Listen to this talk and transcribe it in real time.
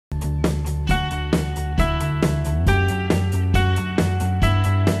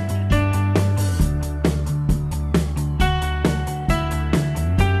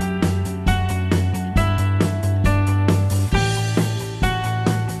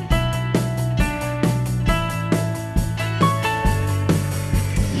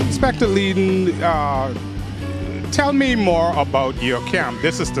Inspector Leedon, tell me more about your camp.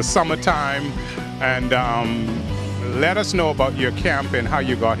 This is the summertime, and let us know about your camp and how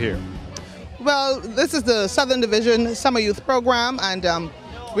you got here. Well, this is the Southern Division Summer Youth Program, and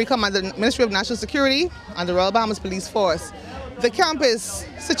we come under the Ministry of National Security and the Royal Bahamas Police Force. The camp is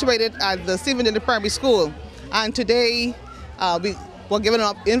situated at the Stephen Dillon Primary School, and today we were given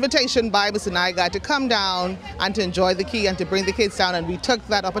an invitation by Mr. Nygard to come down and to enjoy the key and to bring the kids down, and we took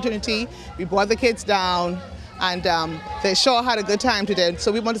that opportunity. We brought the kids down, and they sure had a good time today.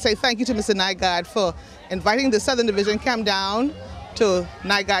 So we want to say thank you to Mr. Nygard for inviting the Southern Division camp down to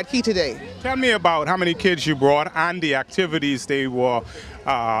Nygard Key today. Tell me about how many kids you brought and the activities they were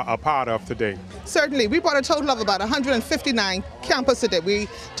a part of today. Certainly, we brought a total of about 159 campers today. We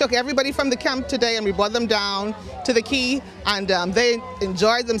took everybody from the camp today and we brought them down to the Key, and they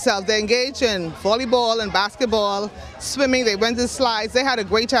enjoyed themselves. They engaged in volleyball and basketball, swimming, they went to slides, they had a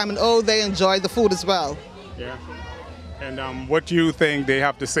great time, and oh, they enjoyed the food as well. Yeah. And what do you think they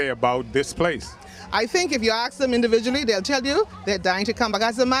have to say about this place? I think if you ask them individually, they'll tell you they're dying to come back.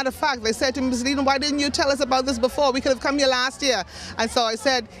 As a matter of fact, they said to me, Ms. Leedon, why didn't you tell us about this before? We could have come here last year. And so I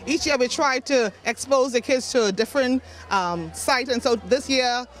said, each year we try to expose the kids to a different site. And so this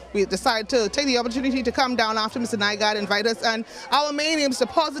year we decided to take the opportunity to come down after Mr. Nygard invited us. And our main aim is to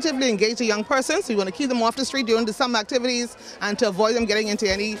positively engage the young persons. We want to keep them off the street during the summer activities and to avoid them getting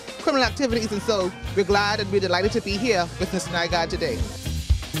into any criminal activities. And so we're glad and we're delighted to be here with Mr. Nygard today.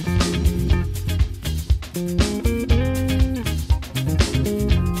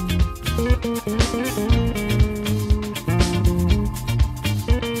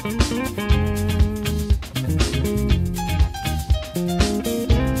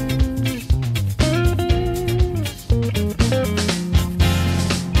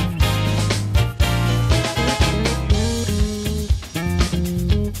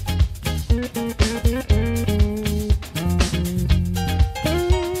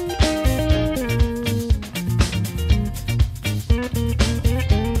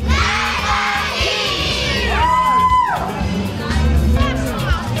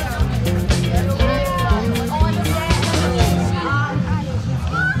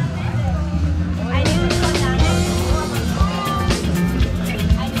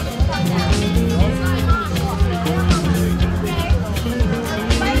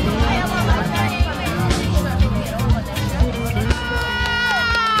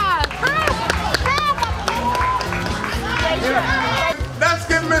 Let's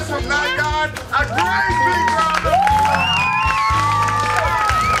give Mr. Nygard a great big round of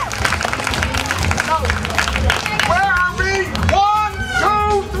applause. Where are we? 1,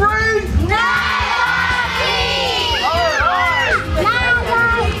 2, 3.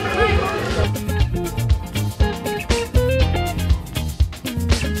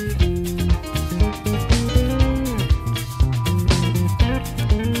 Nygard! All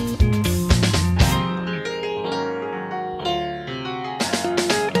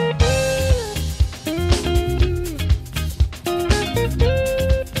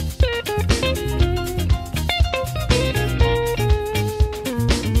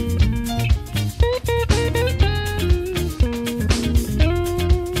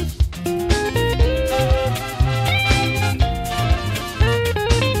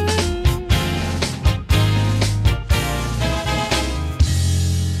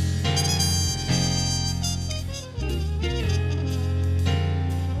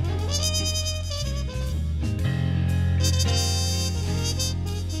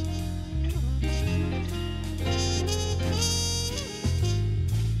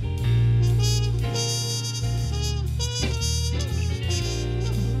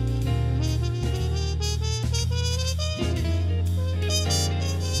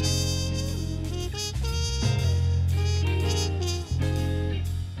right.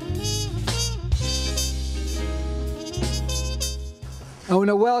 I want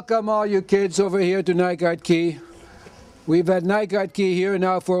to welcome all you kids over here to Nygard Key. We've had Nygard Key here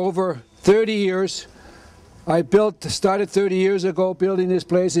now for over 30 years. I started 30 years ago building this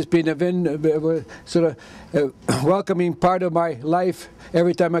place. It's been a sort of welcoming part of my life.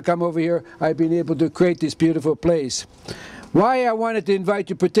 Every time I come over here, I've been able to create this beautiful place. Why I wanted to invite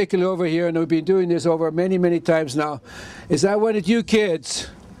you particularly over here, and we've been doing this over many, many times now, is I wanted you kids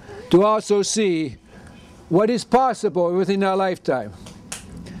to also see what is possible within our lifetime.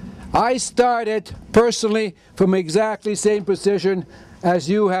 I started personally from exactly the same position as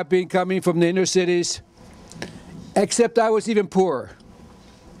you have been coming from the inner cities, except I was even poorer.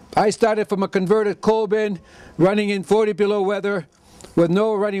 I started from a converted coal bin, running in 40 below weather, with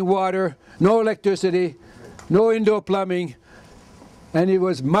no running water, no electricity, no indoor plumbing, and it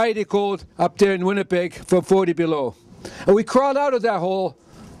was mighty cold up there in Winnipeg from 40 below. And we crawled out of that hole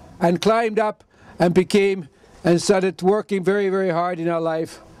and climbed up and started working very, very hard in our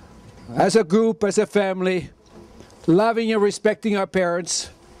life. As a group, as a family, loving and respecting our parents.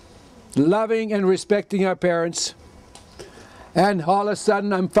 Loving and respecting our parents. And all of a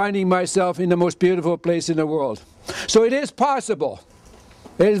sudden, I'm finding myself in the most beautiful place in the world. So it is possible.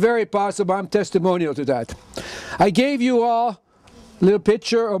 It is very possible. I'm testimonial to that. I gave you all a little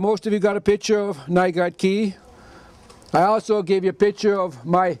picture, or most of you got a picture of Nygard Key. I also gave you a picture of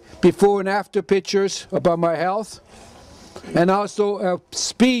my before and after pictures about my health. And also a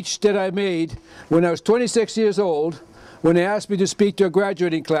speech that I made when I was 26 years old, when they asked me to speak to a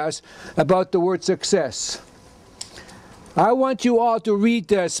graduating class about the word success. I want you all to read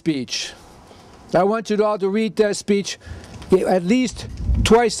that speech. I want you all to read that speech at least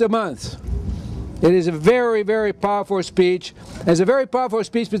twice a month. It is a very, very powerful speech. It's a very powerful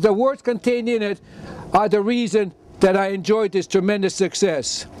speech because the words contained in it are the reason that I enjoyed this tremendous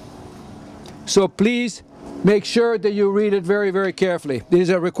success. So please make sure that you read it very, very carefully. It is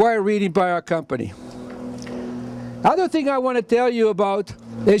a required reading by our company. Other thing I want to tell you about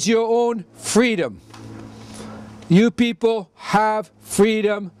is your own freedom. You people have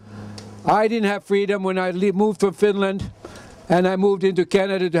freedom. I didn't have freedom when I moved from Finland, and I moved into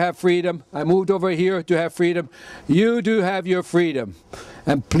Canada to have freedom. I moved over here to have freedom. You do have your freedom,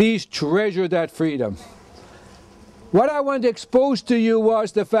 and please treasure that freedom. What I wanted to expose to you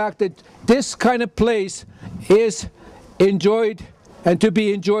was the fact that this kind of place is enjoyed and to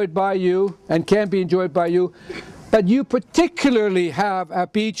be enjoyed by you and can be enjoyed by you, but you particularly have a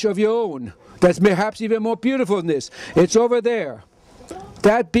beach of your own that's perhaps even more beautiful than this. It's over there.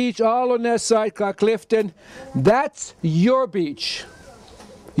 That beach all on that side called Clifton, that's your beach.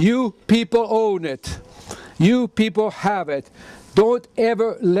 You people own it. You people have it. Don't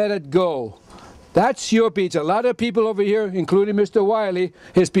ever let it go. That's your beach. A lot of people over here, including Mr. Wiley,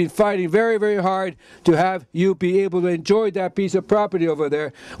 has been fighting very, very hard to have you be able to enjoy that piece of property over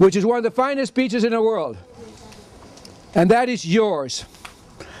there, which is one of the finest beaches in the world. And that is yours.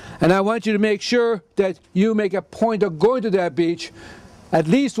 And I want you to make sure that you make a point of going to that beach at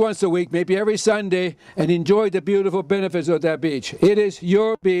least once a week, maybe every Sunday, and enjoy the beautiful benefits of that beach. It is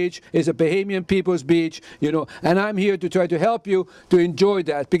your beach. It's a Bahamian people's beach, you know, and I'm here to try to help you to enjoy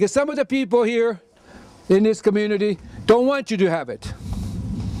that. Because some of the people here in this community don't want you to have it.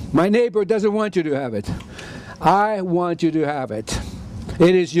 My neighbor doesn't want you to have it. I want you to have it.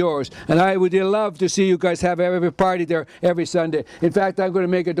 It is yours. And I would love to see you guys have every party there every Sunday. In fact, I'm going to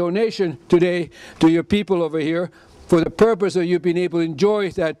make a donation today to your people over here for the purpose of you being able to enjoy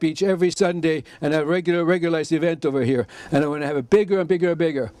that beach every Sunday and a regularized event over here. And I'm going to have it bigger and bigger and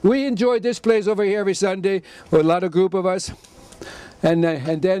bigger. We enjoy this place over here every Sunday with a lot of group of us. And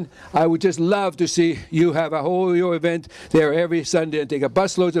then I would just love to see you have a whole your event there every Sunday and take a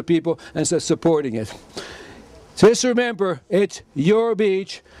busloads of people and start supporting it. Just remember, it's your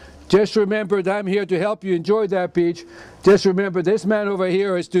beach. Just remember that I'm here to help you enjoy that beach. Just remember this man over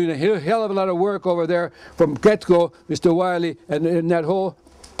here is doing a hell of a lot of work over there from get-go, Mr. Wiley, and in that whole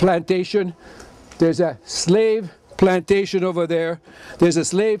plantation. There's a slave plantation over there. There's a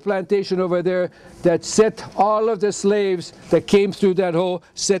slave plantation over there that set all of the slaves that came through that hole,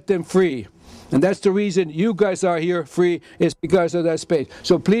 set them free. And that's the reason you guys are here free, is because of that space.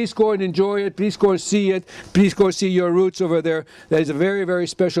 So please go and enjoy it. Please go and see it. Please go see your roots over there. That is a very, very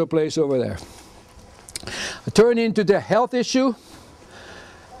special place over there. Turn into the health issue.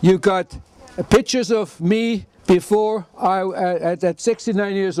 You got pictures of me before at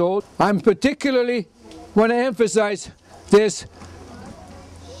 69 years old. I'm particularly want to emphasize this,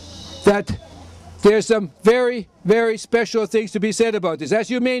 that there's some very, very special things to be said about this. As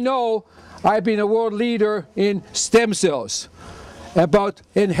you may know, I've been a world leader in stem cells,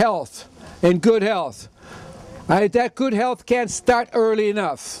 in health, in good health. That good health can't start early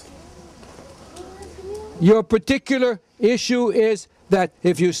enough. Your particular issue is that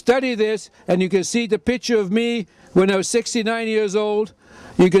if you study this, and you can see the picture of me when I was 69 years old,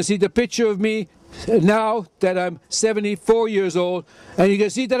 you can see the picture of me now that I'm 74 years old, and you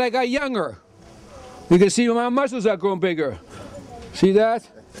can see that I got younger. You can see my muscles are growing bigger. See that?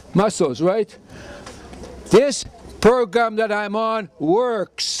 Muscles, right? This program that I'm on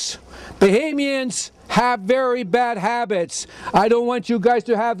works. Bahamians have very bad habits. I don't want you guys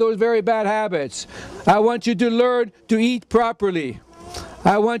to have those very bad habits. I want you to learn to eat properly.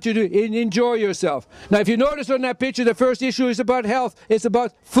 I want you to enjoy yourself. Now, if you notice on that picture, the first issue is about health. It's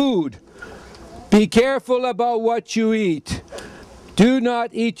about food. Be careful about what you eat. Do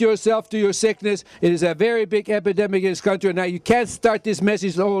not eat yourself to your sickness. It is a very big epidemic in this country. Now, you can't start this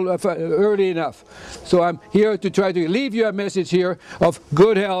message early enough. So I'm here to try to leave you a message here of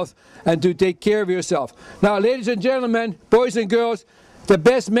good health and to take care of yourself. Now, ladies and gentlemen, boys and girls, the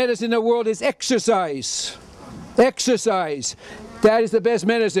best medicine in the world is exercise. Exercise. That is the best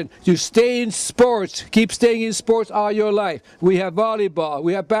medicine. You stay in sports. Keep staying in sports all your life. We have volleyball.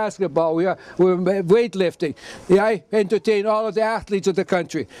 We have basketball. We have weightlifting. I entertain all of the athletes of the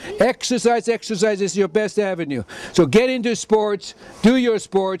country. Exercise is your best avenue. So get into sports. Do your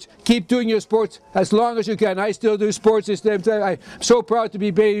sports. Keep doing your sports as long as you can. I still do sports this time. I'm so proud to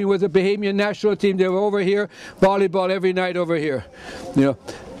be playing with the Bahamian national team. They were over here. Volleyball every night over here. You know.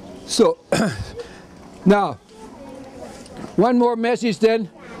 So now, one more message then,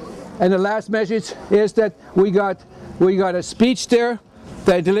 and the last message is that we got a speech there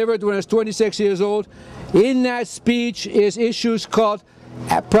that I delivered when I was 26 years old. In that speech is issues called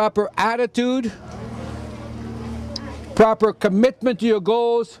proper attitude, proper commitment to your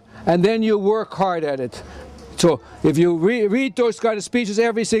goals, and then you work hard at it. So if you read those kind of speeches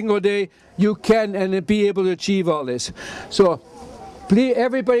every single day, you can and be able to achieve all this. So please,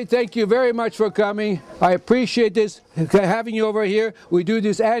 everybody, thank you very much for coming. I appreciate this, having you over here. We do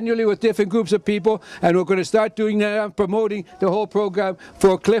this annually with different groups of people, and we're going to start doing that, promoting the whole program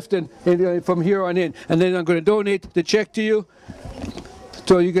for Clifton from here on in. And then I'm going to donate the check to you.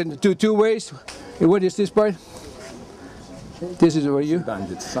 So you can do two ways. What is this part? This is where you?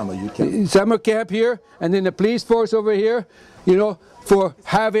 Bandit summer youth camp. Summer camp here, and then the police force over here, you know, for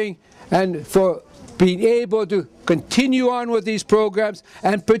having and for being able to continue on with these programs,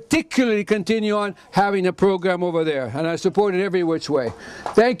 and particularly continue on having a program over there. And I support it every which way.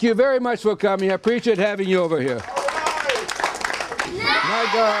 Thank you very much for coming. I appreciate having you over here.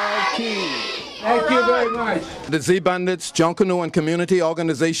 Nygard Key. Thank you very much. The Z Bandits Junkanoo and Community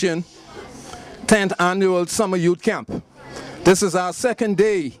Organization 10th Annual Summer Youth Camp. This is our second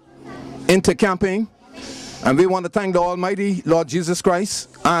day into camping, and we want to thank the Almighty Lord Jesus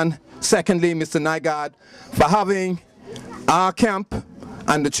Christ, and secondly, Mr. Nygard, for having our camp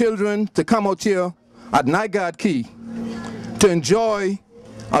and the children to come out here at Nygard Key to enjoy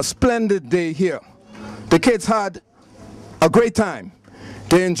a splendid day here. The kids had a great time.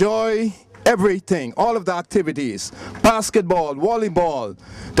 They enjoy everything, all of the activities, basketball, volleyball.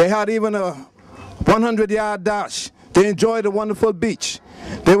 They had even a 100-yard dash. They enjoyed a wonderful beach.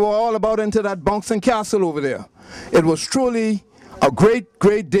 They were all about into that bouncing castle over there. It was truly a great,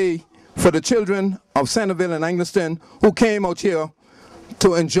 great day for the children of Centerville and Angleton who came out here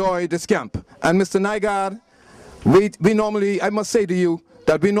to enjoy this camp. And Mr. Nygard, we normally, I must say to you,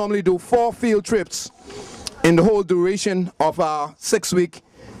 that we normally do 4 field trips in the whole duration of our 6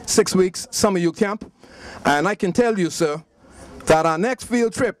 weeks summer youth camp. And I can tell you, sir, that our next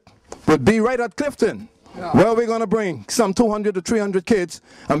field trip would be right at Clifton, where we're going to bring some 200 to 300 kids,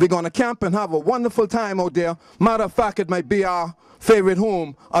 and we're going to camp and have a wonderful time out there. Matter of fact, it might be our favorite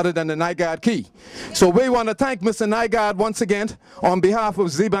home other than the Nygard Key. So we want to thank Mr. Nygard once again on behalf of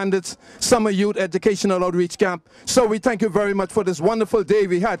Z Bandits Summer Youth Educational Outreach Camp. So we thank you very much for this wonderful day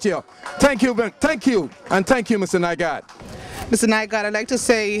we had here. Thank you, and thank you, Mr. Nygard. Mr. Nygard, I'd like to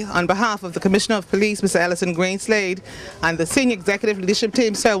say on behalf of the Commissioner of Police, Mr. Ellison Greenslade, and the Senior Executive Leadership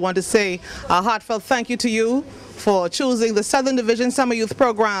Team, sir, I want to say a heartfelt thank you to you for choosing the Southern Division Summer Youth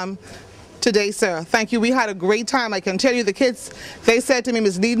Program today, sir. Thank you. We had a great time. I can tell you the kids, they said to me,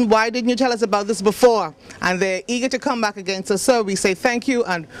 Ms. Needon, why didn't you tell us about this before? And they're eager to come back again. So, sir, we say thank you,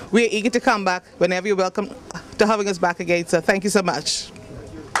 and we're eager to come back whenever you're welcome to having us back again, sir. Thank you so much.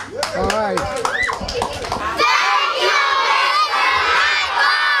 All right.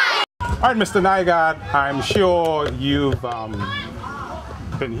 All right, Mr. Nygard, I'm sure you've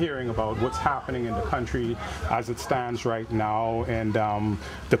been hearing about what's happening in the country as it stands right now, and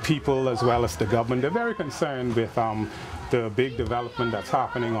the people as well as the government, they're very concerned with the big development that's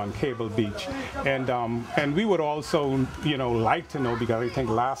happening on Cable Beach, and we would also, you know, like to know, because I think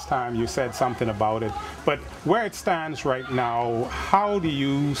last time you said something about it, but where it stands right now, how do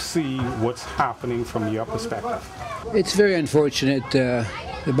you see what's happening from your perspective? It's very unfortunate, the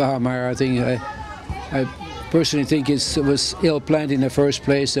Bahamara thing. I personally think it was ill planned in the first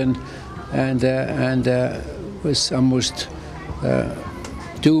place, and was almost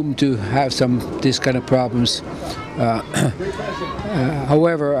doomed to have this kind of problems.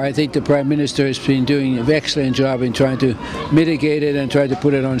 However, I think the Prime Minister has been doing an excellent job in trying to mitigate it and try to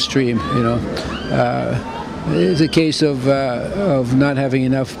put it on stream. You know, it's a case of not having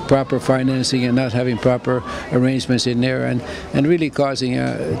enough proper financing and not having proper arrangements in there, and really causing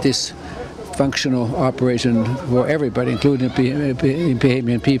this functional operation for everybody, including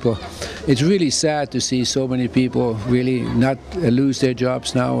Bahamian people. It's really sad to see so many people really not lose their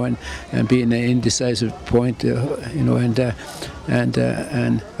jobs now and be in an indecisive point, and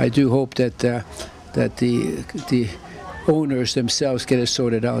I do hope that the owners themselves get it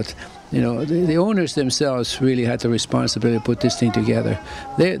sorted out. The owners themselves really had the responsibility to put this thing together.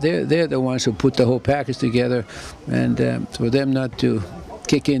 They're the ones who put the whole package together, and for them not to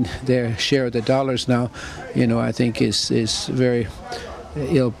kick in their share of the dollars now, I think is very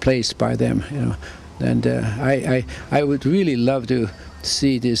ill placed by them. And I would really love to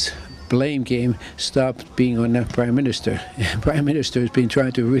see this blame game stopped being on the Prime Minister. Prime Minister has been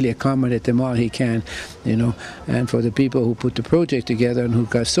trying to really accommodate them all he can, and for the people who put the project together and who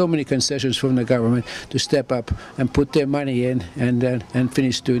got so many concessions from the government to step up and put their money in and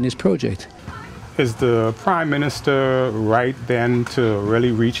finish doing this project. Is the Prime Minister right then to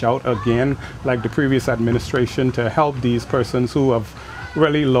really reach out again, like the previous administration, to help these persons who have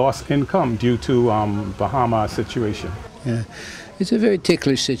really lost income due to Bahamas situation? Yeah. It's a very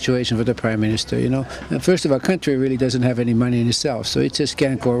ticklish situation for the Prime Minister, And first of all, country really doesn't have any money in itself, so it just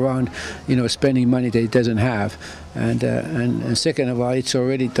can't go around, spending money that it doesn't have. And second of all, it's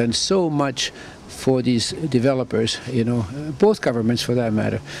already done so much for these developers, both governments for that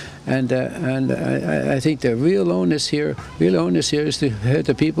matter. And I think the real onus here is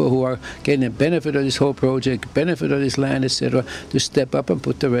the people who are getting the benefit of this whole project, benefit of this land, etc., to step up and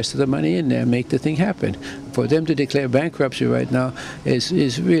put the rest of the money in there and make the thing happen. For them to declare bankruptcy right now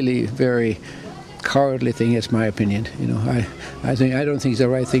is really very cowardly thing, that's my opinion. I don't think it's the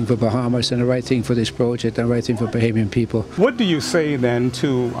right thing for Bahamas and the right thing for this project and the right thing for Bahamian people. What do you say then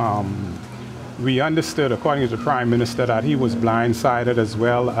to we understood, according to the Prime Minister, that he was blindsided as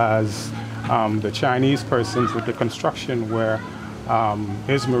well as the Chinese persons with the construction where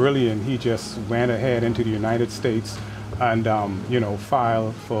his Marillion, he just went ahead into the United States and,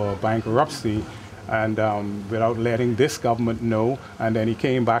 filed for bankruptcy and without letting this government know. And then he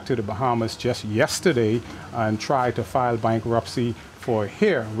came back to the Bahamas just yesterday and tried to file bankruptcy for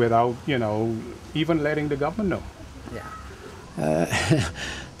here without, even letting the government know. Yeah.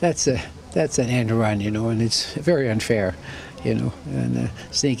 That's an end run, and it's very unfair, and a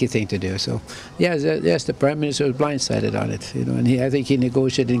sneaky thing to do. So, yes, the Prime Minister was blindsided on it, and I think he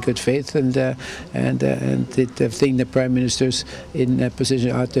negotiated in good faith and did the thing the Prime Ministers in that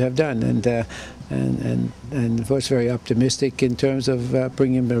position ought to have done, and was very optimistic in terms of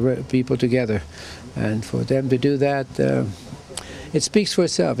bringing the people together, and for them to do that. It speaks for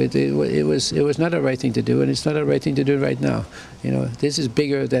itself. It was not a right thing to do, and it's not a right thing to do right now. This is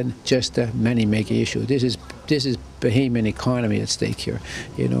bigger than just a money-making issue. This is Bahamian economy at stake here.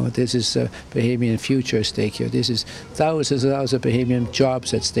 This is Bahamian future at stake here. This is thousands and thousands of Bahamian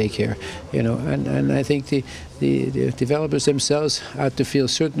jobs at stake here. And I think the developers themselves ought to feel a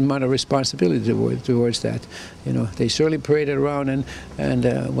certain amount of responsibility towards that. They certainly paraded around and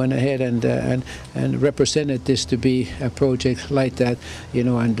went ahead and represented this to be a project like that,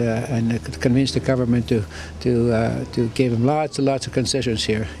 and convinced the government to give them lots and lots of concessions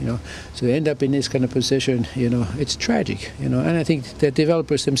here. So they end up in this kind of position. It's tragic. And I think the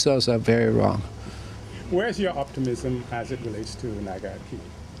developers themselves are very wrong. Where's your optimism as it relates to Nygard Key?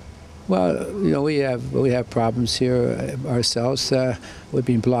 Well, we have problems here ourselves. We've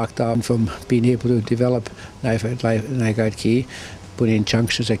been blocked off from being able to develop Nygard Key, put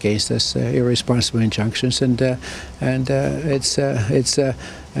injunctions against us, irresponsible injunctions, and it's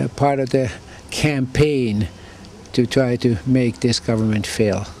part of the campaign to try to make this government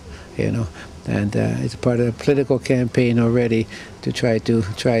fail, and it's part of the political campaign already to try to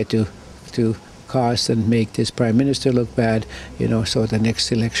cause and make this Prime Minister look bad, so the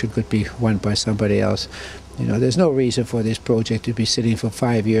next election could be won by somebody else. There's no reason for this project to be sitting for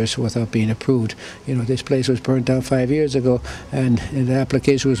 5 years without being approved. This place was burned down 5 years ago, and the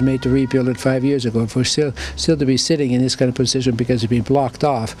application was made to rebuild it 5 years ago. And for still to be sitting in this kind of position because it's been blocked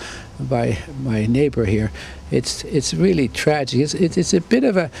off by my neighbor here, it's really tragic. It's a bit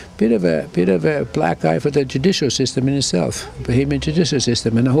of a black eye for the judicial system in itself, Bahamian judicial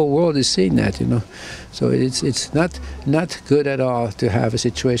system, and the whole world is seeing that. So it's not good at all to have a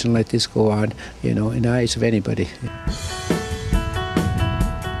situation like this go on, in the eyes of anybody.